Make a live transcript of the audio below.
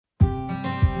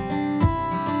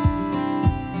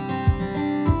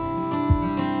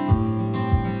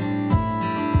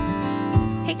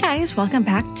guys, welcome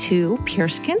back to Pure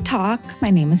Skin Talk. My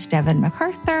name is Devin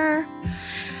MacArthur.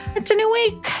 It's a new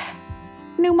week,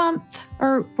 new month,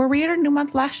 or were we in a new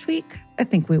month last week? I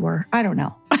think we were. I don't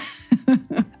know.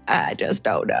 I just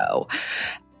don't know.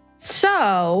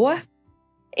 So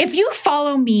if you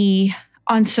follow me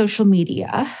on social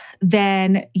media,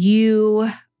 then you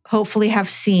hopefully have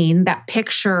seen that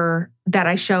picture that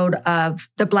I showed of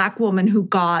the Black woman who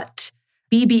got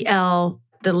BBL,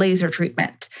 the laser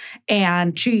treatment.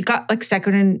 And she got like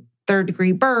second and third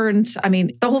degree burns. I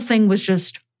mean, the whole thing was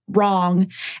just wrong.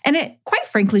 And it quite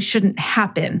frankly shouldn't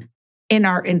happen in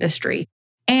our industry.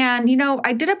 And, you know,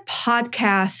 I did a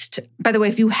podcast, by the way,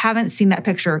 if you haven't seen that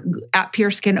picture at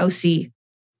Pure Skin OC,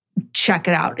 check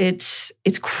it out. It's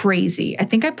crazy. I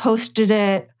think I posted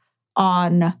it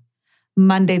on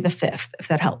Monday the 5th, if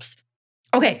that helps.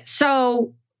 Okay,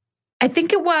 so I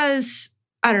think it was,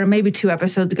 I don't know, maybe 2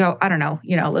 episodes ago. I don't know.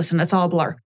 Listen, it's all a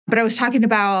blur. But I was talking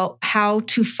about how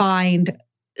to find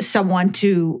someone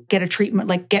to get a treatment,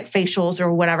 like get facials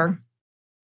or whatever.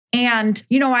 And,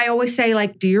 I always say,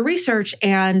 like, do your research.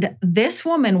 And this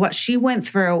woman, what she went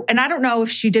through, and I don't know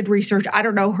if she did research. I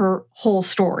don't know her whole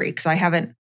story because I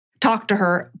haven't talked to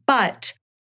her, but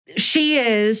she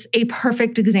is a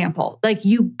perfect example. Like,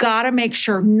 you got to make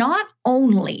sure not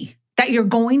only that you're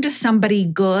going to somebody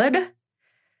good,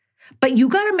 but you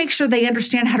got to make sure they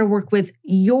understand how to work with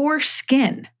your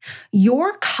skin.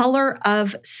 Your color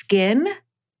of skin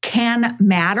can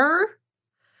matter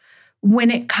when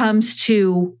it comes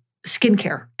to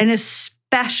skincare, and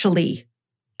especially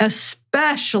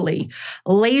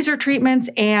laser treatments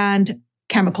and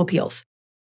chemical peels.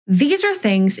 These are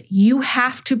things you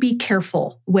have to be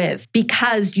careful with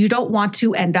because you don't want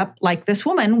to end up like this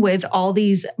woman with all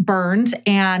these burns.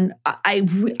 And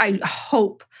I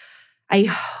hope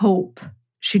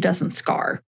she doesn't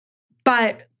scar.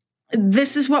 But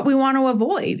this is what we want to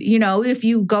avoid. If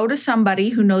you go to somebody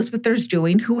who knows what they're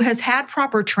doing, who has had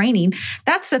proper training,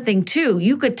 that's the thing too.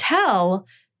 You could tell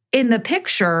in the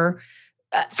picture,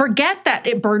 forget that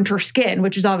it burned her skin,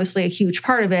 which is obviously a huge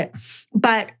part of it,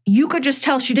 but you could just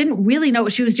tell she didn't really know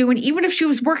what she was doing, even if she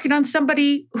was working on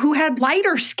somebody who had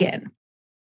lighter skin.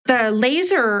 The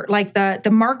laser, like the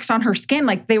marks on her skin,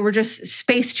 like they were just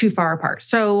spaced too far apart.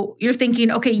 So you're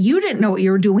thinking, okay, you didn't know what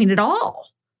you were doing at all.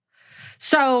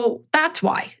 So that's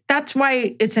why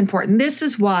it's important. This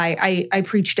is why I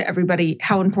preach to everybody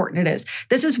how important it is.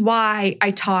 This is why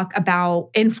I talk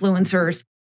about influencers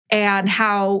and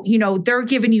how, they're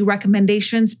giving you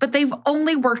recommendations, but they've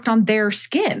only worked on their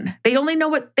skin. They only know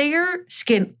what their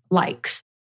skin likes.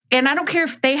 And I don't care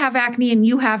if they have acne and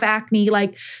you have acne,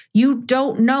 like you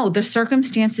don't know. The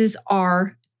circumstances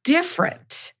are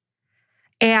different.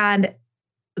 And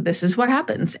this is what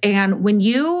happens. And when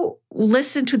you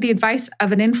listen to the advice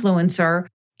of an influencer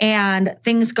and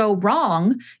things go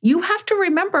wrong, you have to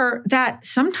remember that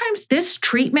sometimes this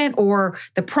treatment or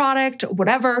the product,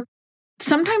 whatever,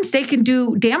 sometimes they can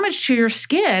do damage to your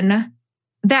skin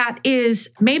that is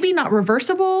maybe not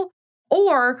reversible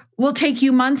or will take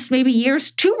you months, maybe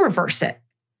years to reverse it.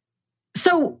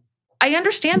 So I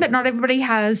understand that not everybody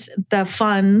has the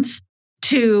funds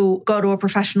to go to a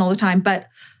professional all the time, but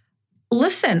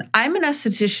listen, I'm an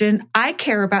esthetician. I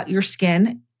care about your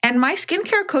skin, and my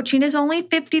skincare coaching is only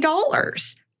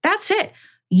 $50. That's it.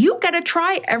 You got to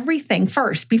try everything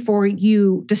first before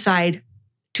you decide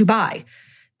to buy.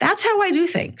 That's how I do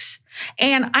things.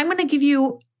 And I'm going to give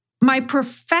you my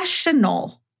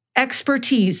professional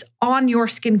expertise on your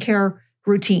skincare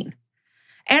routine.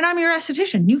 And I'm your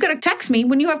esthetician. You got to text me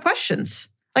when you have questions.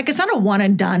 Like, it's not a one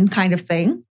and done kind of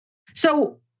thing.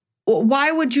 So why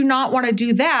would you not want to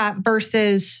do that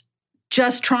versus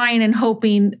just trying and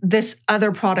hoping this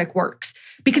other product works?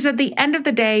 Because at the end of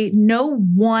the day, no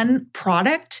one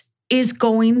product is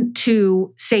going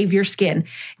to save your skin.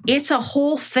 It's a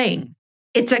whole thing.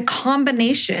 It's a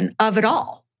combination of it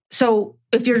all. So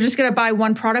if you're just going to buy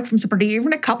one product from somebody,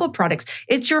 even a couple of products,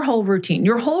 it's your whole routine.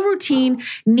 Your whole routine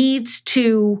needs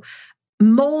to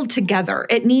mold together.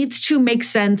 It needs to make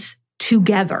sense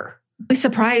together. I'm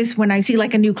surprised when I see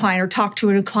like a new client or talk to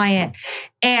a new client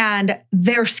and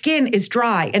their skin is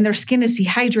dry and their skin is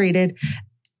dehydrated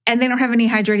and they don't have any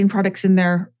hydrating products in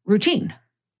their routine.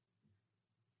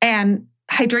 And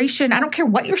hydration, I don't care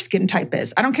what your skin type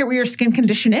is. I don't care what your skin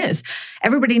condition is.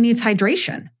 Everybody needs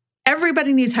hydration.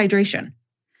 Everybody needs hydration.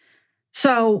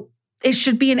 So It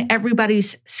should be in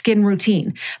everybody's skin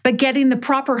routine. But getting the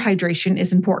proper hydration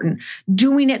is important.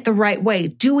 Doing it the right way,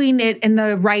 doing it in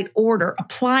the right order,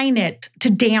 applying it to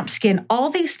damp skin,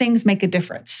 all these things make a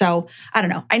difference. So I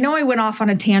don't know. I know I went off on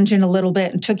a tangent a little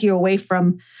bit and took you away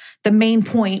from the main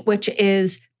point, which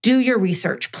is do your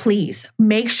research, please.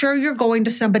 Make sure you're going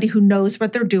to somebody who knows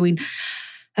what they're doing,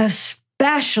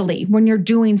 especially when you're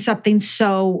doing something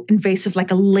so invasive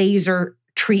like a laser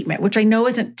treatment, which I know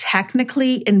isn't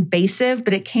technically invasive,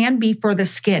 but it can be for the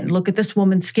skin. Look at this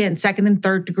woman's skin, 2nd and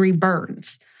 3rd degree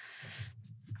burns.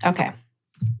 Okay,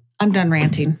 I'm done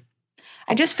ranting.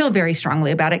 I just feel very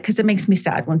strongly about it because it makes me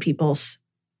sad when people's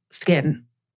skin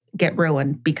get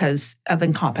ruined because of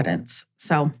incompetence.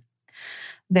 So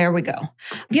there we go.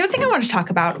 The other thing I want to talk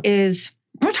about is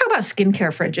I want to talk about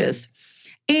skincare fridges.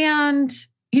 And,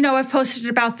 I've posted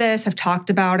about this. I've talked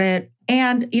about it.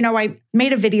 And, I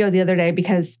made a video the other day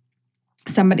because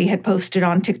somebody had posted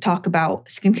on TikTok about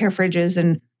skincare fridges.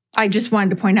 And I just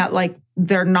wanted to point out,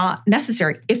 they're not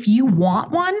necessary. If you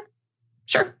want one,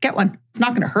 sure, get one. It's not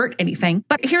going to hurt anything.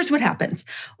 But here's what happens.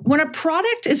 When a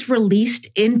product is released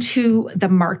into the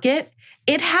market,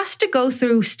 it has to go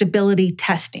through stability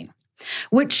testing,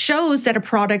 which shows that a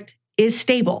product is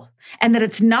stable and that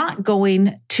it's not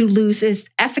going to lose its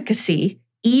efficacy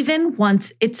even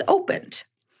once it's opened.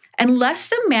 Unless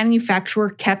the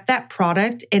manufacturer kept that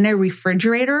product in a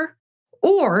refrigerator,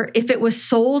 or if it was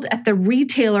sold at the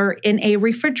retailer in a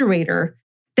refrigerator,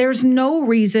 there's no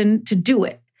reason to do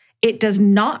it. It does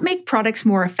not make products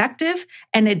more effective,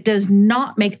 and it does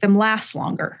not make them last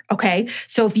longer, okay?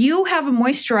 So if you have a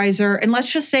moisturizer, and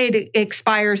let's just say it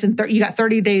expires and you got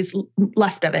 30 days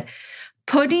left of it,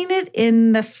 putting it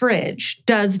in the fridge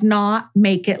does not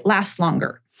make it last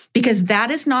longer, because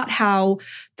that is not how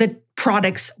the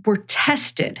products were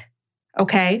tested,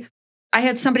 okay? I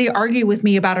had somebody argue with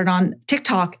me about it on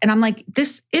TikTok, and I'm like,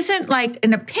 this isn't like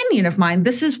an opinion of mine.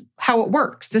 This is how it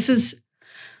works. This is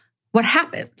what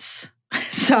happens.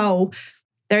 So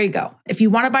there you go. If you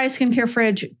want to buy a skincare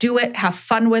fridge, do it. Have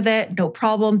fun with it. No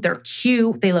problem. They're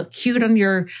cute. They look cute on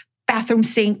your bathroom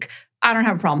sink. I don't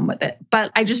have a problem with it.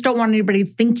 But I just don't want anybody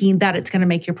thinking that it's going to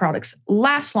make your products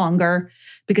last longer,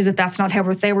 because if that's not how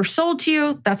they were sold to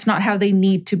you, that's not how they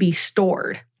need to be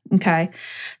stored. Okay.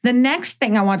 The next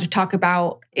thing I want to talk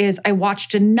about is I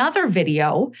watched another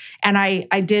video, and I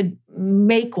did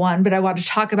make one, but I want to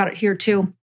talk about it here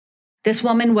too. This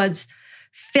woman was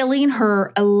filling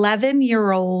her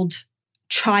 11-year-old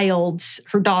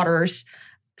her daughter's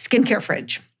skincare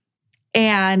fridge.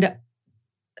 And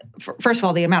first of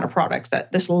all, the amount of products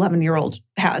that this 11-year-old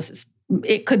has,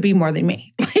 it could be more than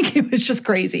me. It was just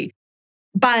crazy.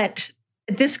 But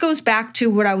this goes back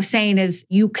to what I was saying is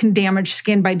you can damage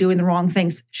skin by doing the wrong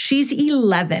things. She's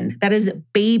 11. That is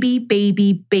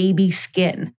baby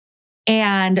skin.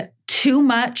 And too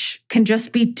much can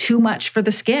just be too much for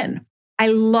the skin. I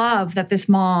love that this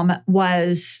mom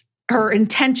her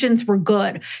intentions were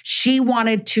good. She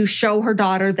wanted to show her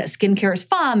daughter that skincare is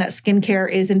fun, that skincare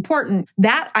is important.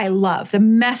 That I love. The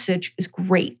message is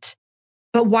great.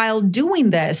 But while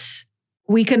doing this,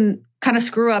 we can kind of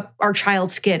screw up our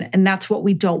child's skin, and that's what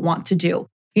we don't want to do.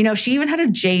 She even had a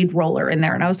jade roller in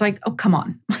there, and I was like, oh, come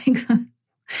on.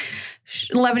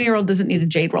 11-year-old doesn't need a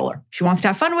jade roller. She wants to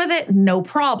have fun with it, no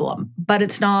problem, but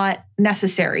it's not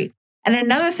necessary. And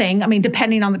another thing,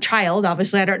 depending on the child,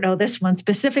 obviously, I don't know this one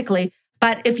specifically,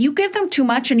 but if you give them too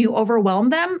much and you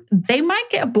overwhelm them, they might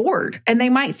get bored and they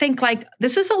might think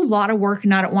this is a lot of work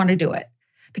and I don't want to do it,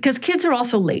 because kids are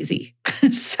also lazy.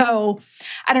 So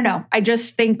I don't know. I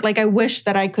just think I wish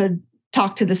that I could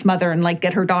talk to this mother and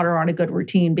get her daughter on a good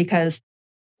routine, because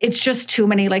it's just too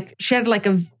many. She had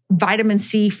a vitamin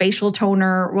C facial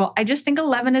toner. Well, I just think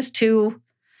 11 is too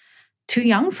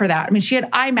young for that. She had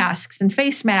eye masks and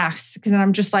face masks, and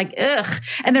I'm just ugh.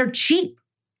 And they're cheap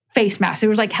face masks. It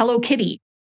was Hello Kitty.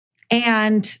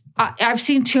 And I've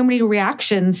seen too many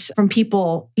reactions from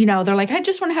people, they're I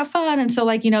just want to have fun. And so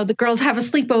the girls have a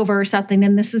sleepover or something,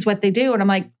 and this is what they do. And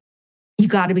I'm you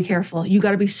got to be careful. You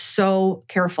got to be so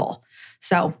careful.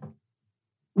 So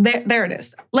there it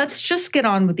is. Let's just get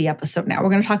on with the episode now. We're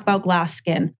going to talk about glass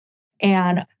skin.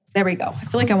 And there we go. I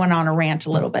feel like I went on a rant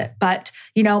a little bit, but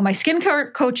my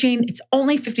skincare coaching, it's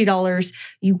only $50.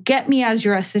 You get me as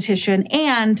your esthetician,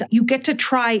 and you get to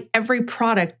try every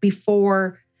product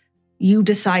before you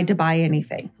decide to buy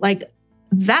anything.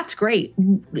 That's great.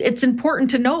 It's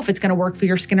important to know if it's going to work for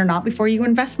your skin or not before you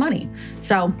invest money.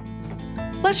 So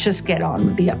let's just get on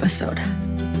with the episode.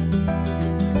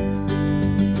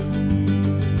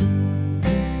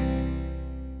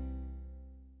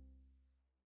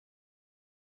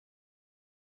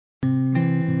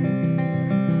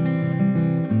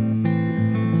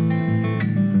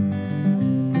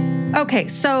 Okay,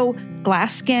 so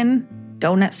glass skin,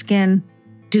 donut skin,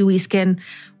 dewy skin,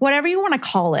 whatever you want to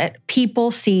call it,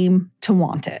 people seem to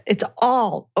want it. It's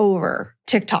all over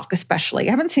TikTok, especially.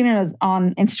 I haven't seen it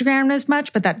on Instagram as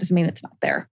much, but that doesn't mean it's not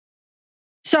there.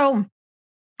 So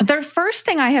the first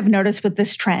thing I have noticed with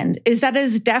this trend is that it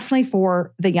is definitely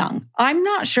for the young. I'm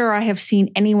not sure I have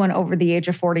seen anyone over the age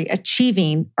of 40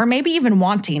 achieving or maybe even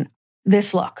wanting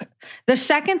this look. The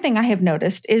second thing I have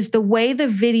noticed is the way the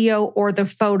video or the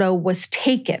photo was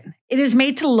taken. It is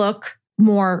made to look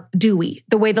more dewy.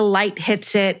 The way the light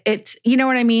hits it, it's, you know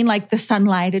what I mean? Like the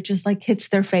sunlight, it just like hits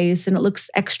their face and it looks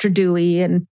extra dewy.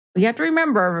 And you have to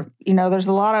remember, there's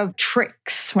a lot of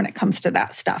tricks when it comes to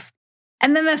that stuff.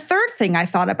 And then the third thing I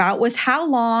thought about was how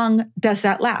long does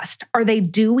that last? Are they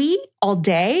dewy all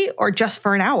day or just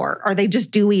for an hour? Are they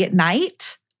just dewy at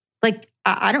night? Like,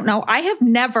 I don't know. I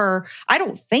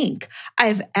don't think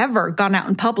I've ever gone out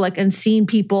in public and seen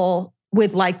people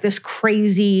with like this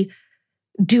crazy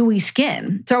dewy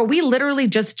skin. So are we literally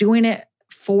just doing it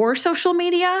for social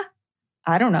media?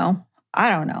 I don't know.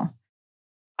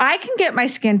 I can get my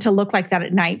skin to look like that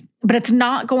at night, but it's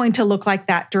not going to look like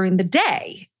that during the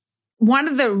day. One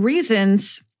of the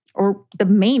reasons, or the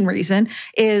main reason,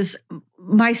 is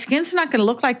my skin's not going to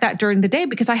look like that during the day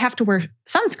because I have to wear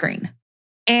sunscreen.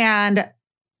 And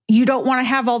you don't want to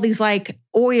have all these like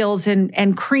oils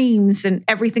and creams and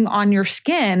everything on your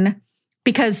skin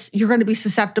because you're going to be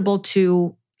susceptible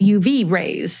to UV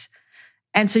rays.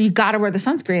 And so you got to wear the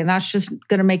sunscreen. And that's just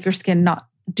going to make your skin not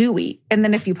dewy. And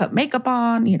then if you put makeup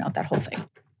on, that whole thing.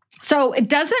 So it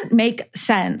doesn't make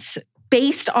sense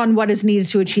based on what is needed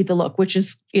to achieve the look, which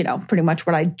is, pretty much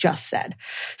what I just said.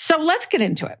 So let's get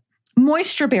into it.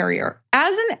 Moisture barrier.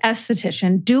 As an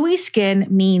esthetician, dewy skin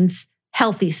means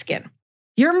healthy skin.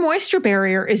 Your moisture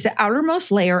barrier is the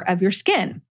outermost layer of your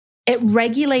skin. It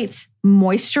regulates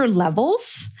moisture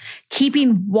levels,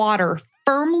 keeping water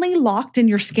firmly locked in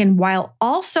your skin while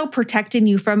also protecting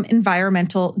you from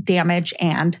environmental damage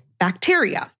and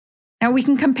bacteria. Now, we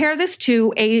can compare this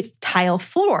to a tile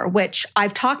floor, which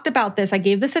I've talked about this. I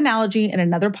gave this analogy in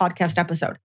another podcast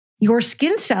episode. Your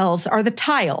skin cells are the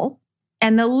tile,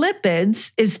 and the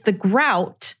lipids is the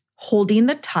grout holding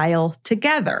the tile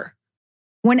together.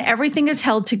 When everything is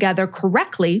held together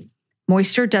correctly,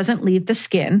 moisture doesn't leave the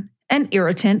skin and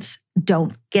irritants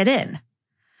don't get in.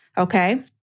 Okay?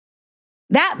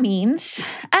 That means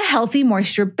a healthy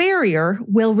moisture barrier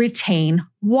will retain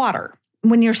water.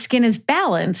 When your skin is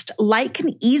balanced, light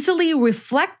can easily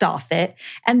reflect off it,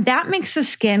 and that makes the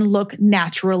skin look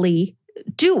naturally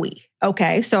dewy.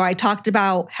 Okay, so I talked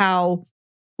about how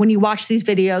when you watch these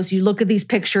videos, you look at these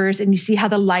pictures and you see how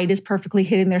the light is perfectly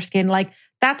hitting their skin. Like,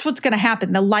 that's what's going to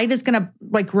happen. The light is going to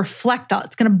reflect off.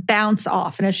 It's going to bounce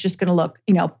off and it's just going to look,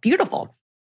 beautiful.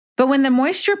 But when the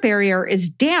moisture barrier is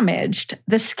damaged,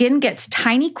 the skin gets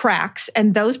tiny cracks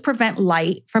and those prevent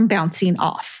light from bouncing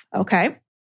off. Okay.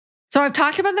 So I've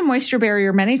talked about the moisture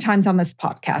barrier many times on this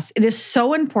podcast. It is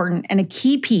so important and a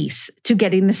key piece to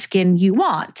getting the skin you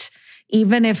want,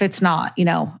 even if it's not,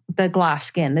 the glass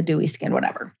skin, the dewy skin,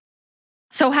 whatever.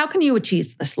 So how can you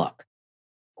achieve this look?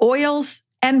 Oils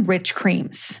and rich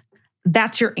creams.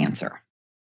 That's your answer.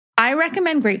 I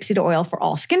recommend grapeseed oil for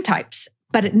all skin types,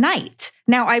 but at night.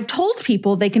 Now, I've told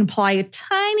people they can apply a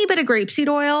tiny bit of grapeseed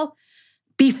oil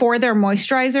before their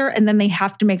moisturizer, and then they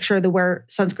have to make sure they wear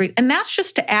sunscreen. And that's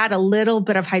just to add a little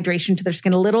bit of hydration to their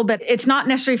skin, a little bit. It's not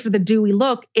necessarily for the dewy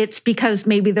look. It's because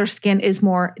maybe their skin is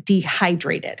more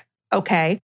dehydrated,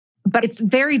 okay? But it's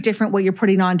very different what you're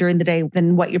putting on during the day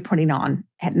than what you're putting on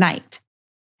at night.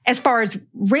 As far as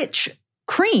rich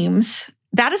creams,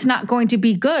 that is not going to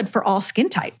be good for all skin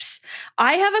types.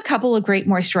 I have a couple of great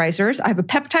moisturizers. I have a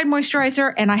peptide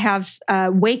moisturizer and I have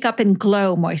Wake Up and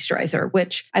Glow moisturizer,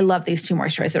 which I love these two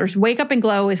moisturizers. Wake Up and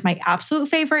Glow is my absolute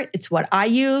favorite. It's what I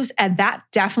use, and that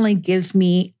definitely gives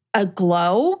me a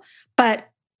glow, but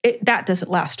that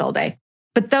doesn't last all day.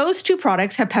 But those two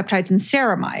products have peptides and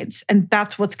ceramides, and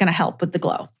that's what's going to help with the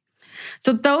glow.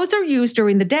 So those are used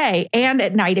during the day and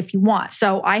at night if you want.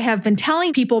 So I have been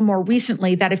telling people more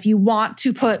recently that if you want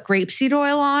to put grapeseed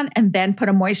oil on and then put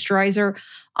a moisturizer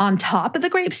on top of the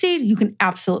grapeseed, you can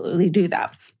absolutely do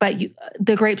that. But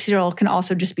the grapeseed oil can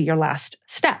also just be your last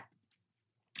step.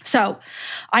 So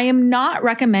I am not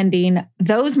recommending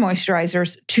those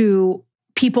moisturizers to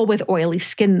people with oily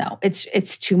skin, though.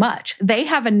 It's too much. They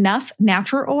have enough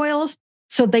natural oils,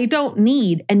 so they don't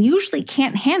need and usually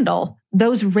can't handle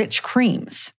those rich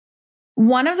creams.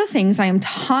 One of the things I am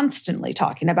constantly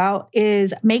talking about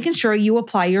is making sure you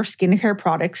apply your skincare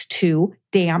products to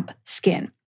damp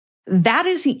skin. That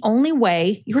is the only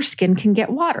way your skin can get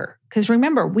water. Because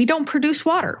remember, we don't produce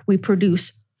water, we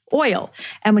produce oil.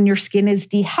 And when your skin is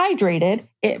dehydrated,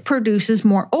 it produces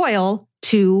more oil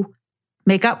to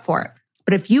make up for it.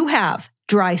 But if you have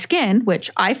dry skin, which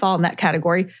I fall in that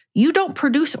category, you don't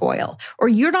produce oil, or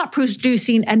you're not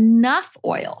producing enough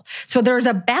oil. So there's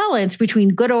a balance between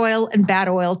good oil and bad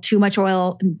oil, too much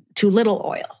oil and too little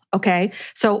oil. Okay.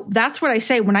 So that's what I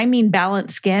say when I mean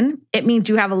balanced skin, it means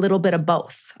you have a little bit of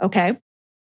both. Okay.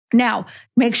 Now,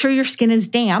 make sure your skin is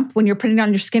damp when you're putting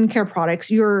on your skincare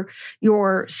products. Your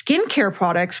skincare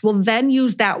products will then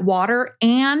use that water,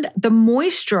 and the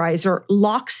moisturizer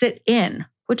locks it in,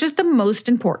 which is the most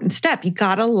important step. You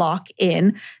got to lock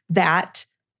in that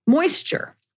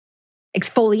moisture.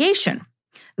 Exfoliation.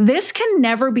 This can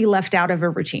never be left out of a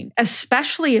routine,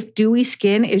 especially if dewy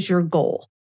skin is your goal.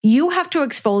 You have to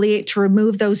exfoliate to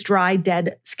remove those dry,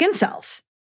 dead skin cells.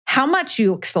 How much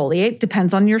you exfoliate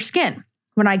depends on your skin.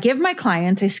 When I give my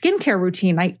clients a skincare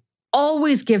routine, I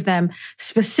always give them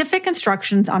specific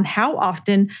instructions on how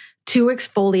often to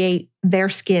exfoliate their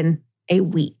skin a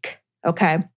week.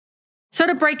 Okay. So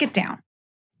to break it down,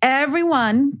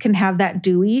 everyone can have that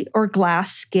dewy or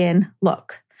glass skin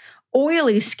look.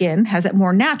 Oily skin has it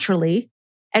more naturally,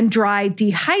 and dry,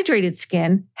 dehydrated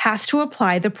skin has to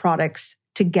apply the products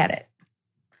to get it.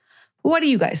 What do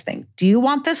you guys think? Do you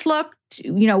want this look?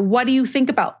 What do you think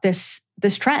about this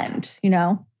trend? Let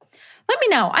me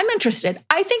know. I'm interested.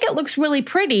 I think it looks really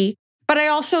pretty, but I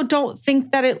also don't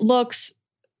think that it looks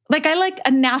like, I like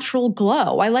a natural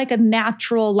glow. I like a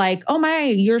natural, oh my,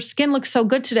 your skin looks so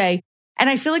good today. And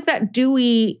I feel like that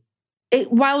dewy,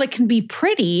 while it can be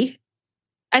pretty,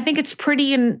 I think it's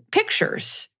pretty in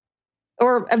pictures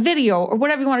or a video or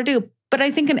whatever you want to do. But I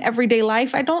think in everyday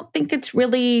life, I don't think it's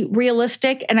really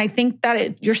realistic. And I think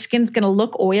that your skin's going to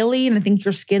look oily, and I think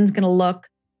your skin's going to look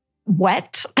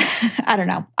wet. I don't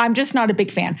know. I'm just not a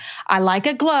big fan. I like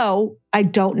a glow. I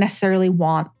don't necessarily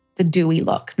want the dewy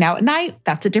look. Now at night,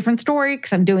 that's a different story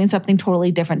because I'm doing something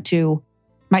totally different to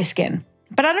my skin.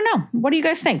 But I don't know. What do you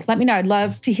guys think? Let me know. I'd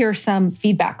love to hear some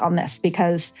feedback on this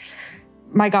because,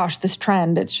 my gosh, this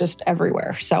trend, it's just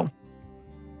everywhere. So,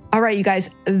 all right, you guys,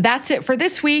 that's it for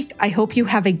this week. I hope you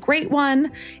have a great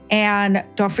one. And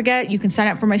don't forget, you can sign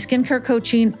up for my skincare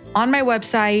coaching on my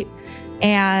website,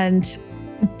 and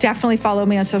definitely follow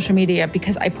me on social media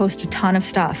because I post a ton of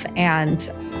stuff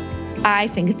and I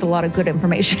think it's a lot of good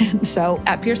information. So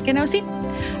at Pure Skin OC.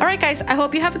 All right, guys, I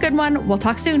hope you have a good one. We'll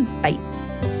talk soon. Bye.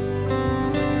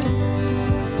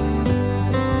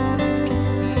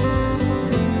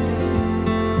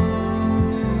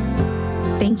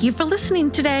 Thank you for listening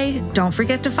today. Don't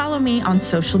forget to follow me on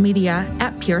social media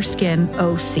at Pure Skin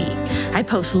OC. I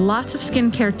post lots of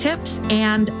skincare tips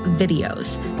and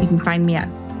videos. You can find me at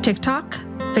TikTok,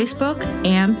 Facebook,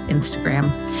 and Instagram.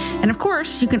 And of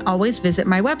course, you can always visit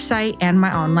my website and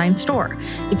my online store.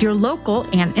 If you're local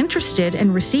and interested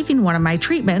in receiving one of my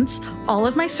treatments, all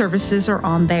of my services are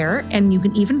on there, and you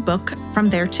can even book from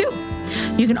there too.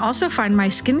 You can also find my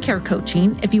skincare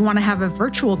coaching if you want to have a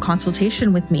virtual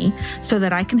consultation with me so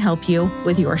that I can help you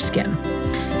with your skin.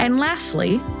 And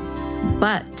lastly,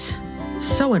 but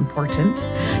so important,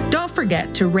 don't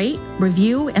forget to rate,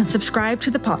 review, and subscribe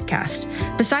to the podcast.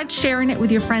 Besides sharing it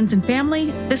with your friends and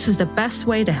family, this is the best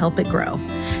way to help it grow.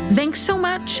 Thanks so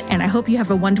much, and I hope you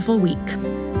have a wonderful week.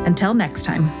 Until next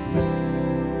time.